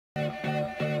So,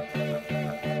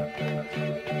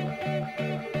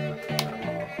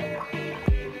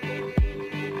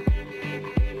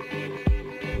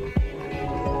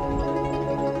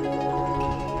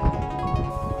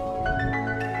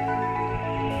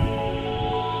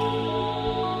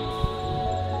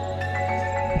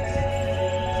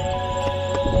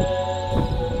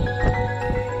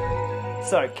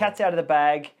 cat's out of the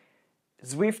bag.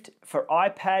 Zwift for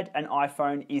iPad and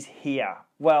iPhone is here.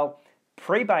 Well,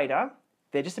 pre-beta,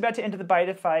 they're just about to enter the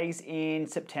beta phase in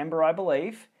September, I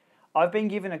believe. I've been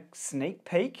given a sneak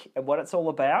peek at what it's all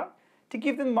about to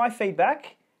give them my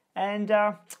feedback, and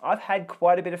I've had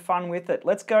quite a bit of fun with it.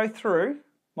 Let's go through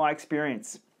my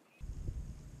experience.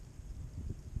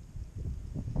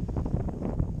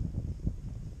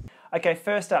 Okay,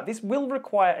 first up, this will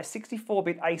require a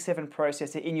 64-bit A7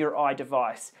 processor in your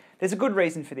iDevice. There's a good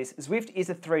reason for this. Zwift is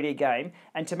a 3D game,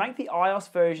 and to make the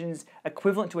iOS versions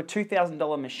equivalent to a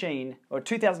 $2,000 machine, or a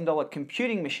 $2,000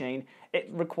 computing machine, it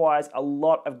requires a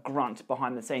lot of grunt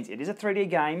behind the scenes. It is a 3D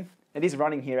game. It is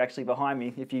running here actually behind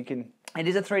me, if you can. It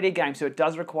is a 3D game, so it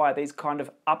does require these kind of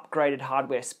upgraded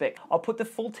hardware specs. I'll put the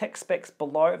full tech specs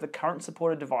below of the current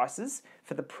supported devices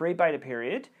for the pre-beta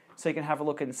period, so you can have a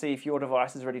look and see if your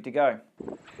device is ready to go.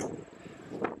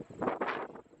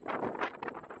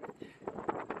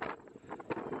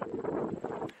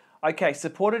 Okay,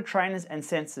 supported trainers and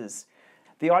sensors.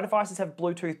 The iDevices have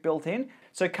Bluetooth built in,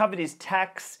 so covered is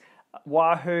Tacx,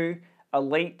 Wahoo,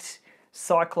 Elite,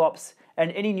 Cycleops,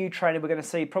 and any new trainer we're going to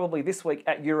see probably this week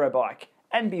at Eurobike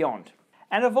and beyond.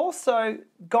 And I've also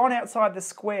gone outside the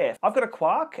square. I've got a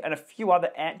Quark and a few other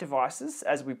Ant devices,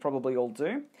 as we probably all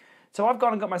do. So I've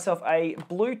gone and got myself a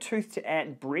Bluetooth to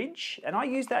Ant bridge, and I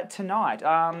used that tonight.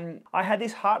 I had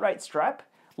this heart rate strap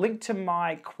linked to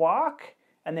my Quark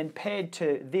and then paired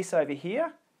to this over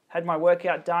here. Had my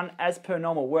workout done as per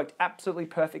normal, worked absolutely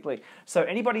perfectly. So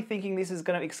anybody thinking this is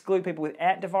going to exclude people with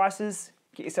Ant devices,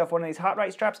 get yourself one of these heart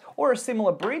rate straps or a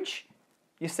similar bridge,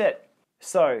 you're set.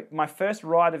 So my first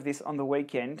ride of this on the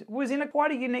weekend was in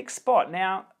quite a unique spot.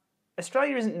 Now,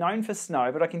 Australia isn't known for snow,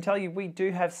 but I can tell you we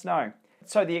do have snow.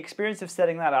 So the experience of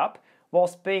setting that up,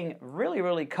 whilst being really,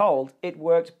 really cold, it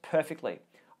worked perfectly.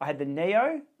 I had the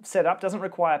Neo set up, doesn't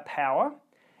require power.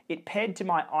 It paired to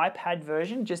my iPad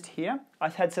version just here. I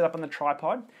had set up on the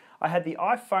tripod. I had the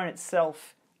iPhone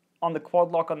itself on the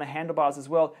quad lock on the handlebars as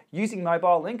well, using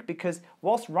Mobile Link, because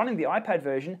whilst running the iPad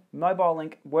version, Mobile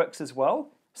Link works as well.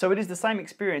 So it is the same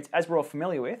experience as we're all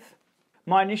familiar with.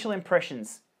 My initial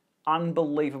impressions,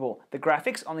 unbelievable. The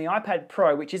graphics on the iPad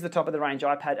Pro, which is the top of the range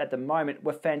iPad at the moment,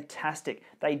 were fantastic.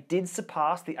 They did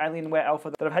surpass the Alienware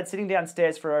Alpha that I've had sitting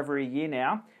downstairs for over a year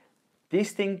now.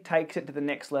 This thing takes it to the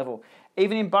next level.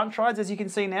 Even in bunch rides, as you can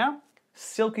see now,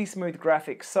 silky smooth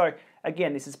graphics. So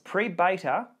again, this is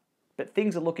pre-beta, but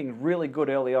things are looking really good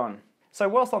early on. So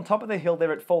whilst on top of the hill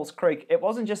there at Falls Creek, it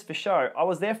wasn't just for show. I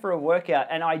was there for a workout,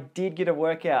 and I did get a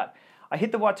workout. I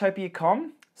hit the Watopia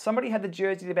Com. Somebody had the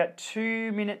jersey at about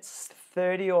 2 minutes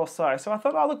 30 or so. So I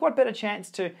thought, oh look, what better chance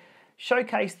to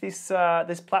showcase this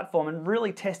this platform and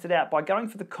really test it out by going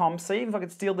for the com, see if I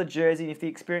could steal the jersey and if the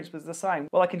experience was the same.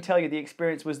 Well, I can tell you the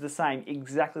experience was the same,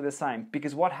 exactly the same,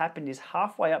 because what happened is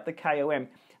halfway up the KOM,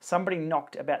 somebody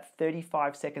knocked about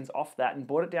 35 seconds off that and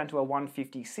brought it down to a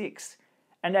 156.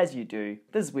 And as you do,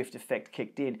 the Zwift effect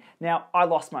kicked in. Now, I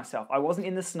lost myself. I wasn't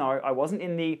in the snow. I wasn't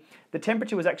in the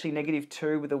temperature was actually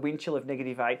 -2 with a wind chill of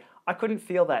 -8. I couldn't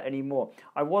feel that anymore.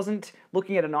 I wasn't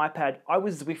looking at an iPad. I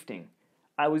was Zwifting.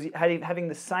 I was having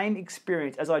the same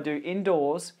experience as I do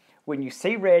indoors when you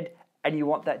see red and you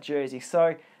want that jersey.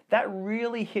 So that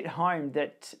really hit home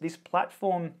that this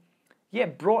platform, yeah,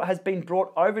 has been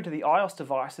brought over to the iOS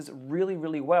devices really,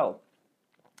 really well.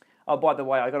 Oh, by the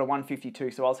way, I got a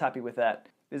 152, so I was happy with that.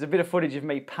 There's a bit of footage of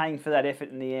me paying for that effort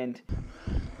in the end.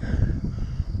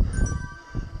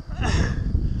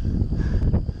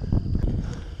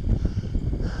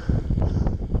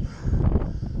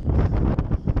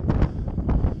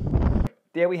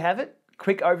 There we have it.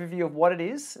 Quick overview of what it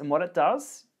is and what it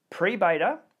does.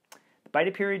 Pre-beta. The beta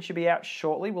period should be out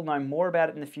shortly. We'll know more about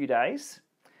it in a few days.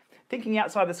 Thinking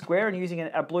outside the square and using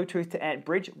a Bluetooth to Ant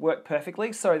bridge worked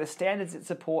perfectly, so the standards it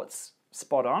supports,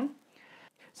 spot on.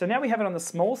 So now we have it on the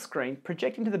small screen.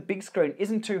 Projecting to the big screen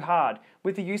isn't too hard.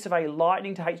 With the use of a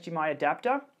Lightning to HDMI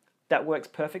adapter, that works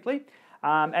perfectly.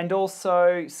 And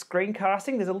also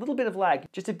screencasting, there's a little bit of lag.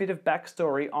 Just a bit of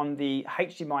backstory on the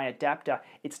HDMI adapter.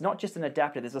 It's not just an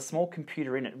adapter, there's a small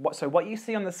computer in it. So what you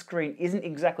see on the screen isn't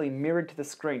exactly mirrored to the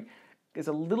screen. There's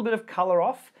a little bit of color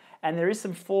off, and there is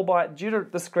some due to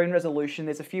the screen resolution,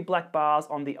 there's a few black bars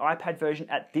on the iPad version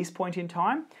at this point in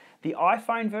time. The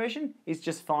iPhone version is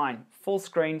just fine. Full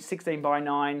screen,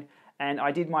 16:9, and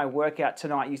I did my workout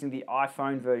tonight using the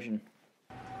iPhone version.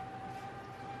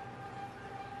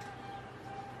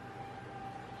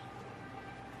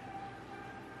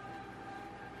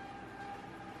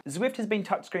 Zwift has been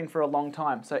touchscreen for a long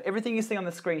time, so everything you see on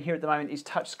the screen here at the moment is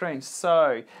touchscreen.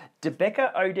 So,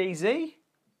 Debecca ODZ,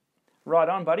 right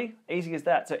on, buddy. Easy as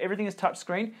that. So everything is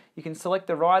touchscreen. You can select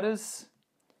the riders.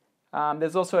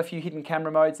 There's also a few hidden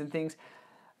camera modes and things.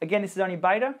 Again, this is only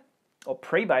beta, or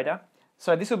pre-beta,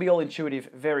 so this will be all intuitive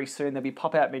very soon. There'll be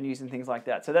pop-out menus and things like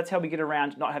that. So that's how we get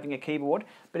around not having a keyboard.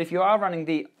 But if you are running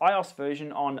the iOS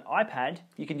version on iPad,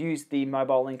 you can use the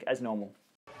mobile link as normal.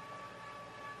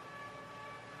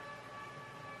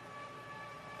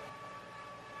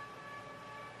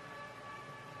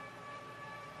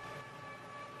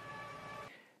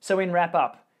 So in wrap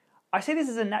up, I see this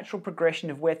as a natural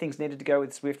progression of where things needed to go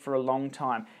with Zwift for a long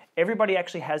time. Everybody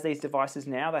actually has these devices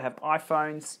now. They have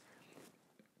iPhones,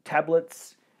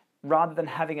 tablets, rather than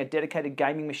having a dedicated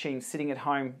gaming machine sitting at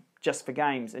home just for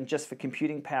games and just for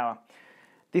computing power.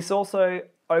 This also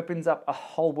opens up a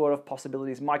whole world of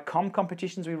possibilities. My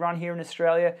competitions we run here in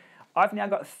Australia, I've now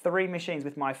got 3 machines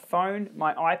with my phone,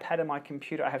 my iPad and my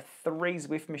computer. I have 3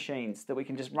 Zwift machines that we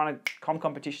can just run a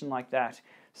competition like that.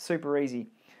 Super easy.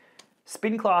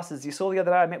 Spin classes, you saw the other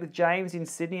day, I met with James in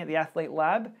Sydney at the Athlete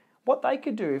Lab. What they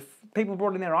could do if people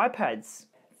brought in their iPads,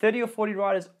 30 or 40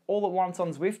 riders all at once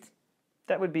on Zwift,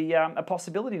 that would be a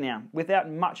possibility now without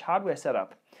much hardware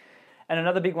setup. And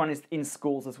another big one is in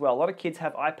schools as well. A lot of kids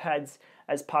have iPads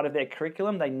as part of their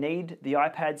curriculum. They need the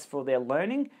iPads for their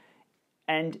learning,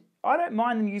 and I don't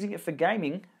mind them using it for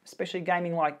gaming, especially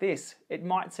gaming like this. It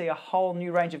might see a whole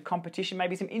new range of competition,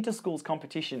 maybe some inter-schools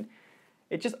competition.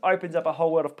 It just opens up a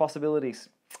whole world of possibilities.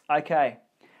 Okay,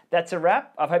 that's a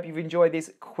wrap. I hope you've enjoyed this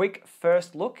quick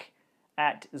first look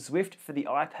at Zwift for the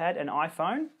iPad and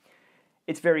iPhone.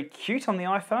 It's very cute on the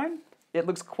iPhone. It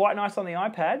looks quite nice on the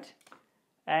iPad.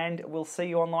 And we'll see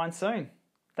you online soon.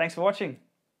 Thanks for watching.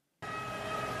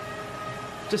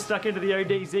 Just stuck into the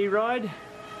ODZ ride.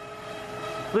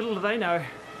 Little do they know,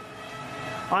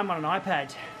 I'm on an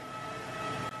iPad.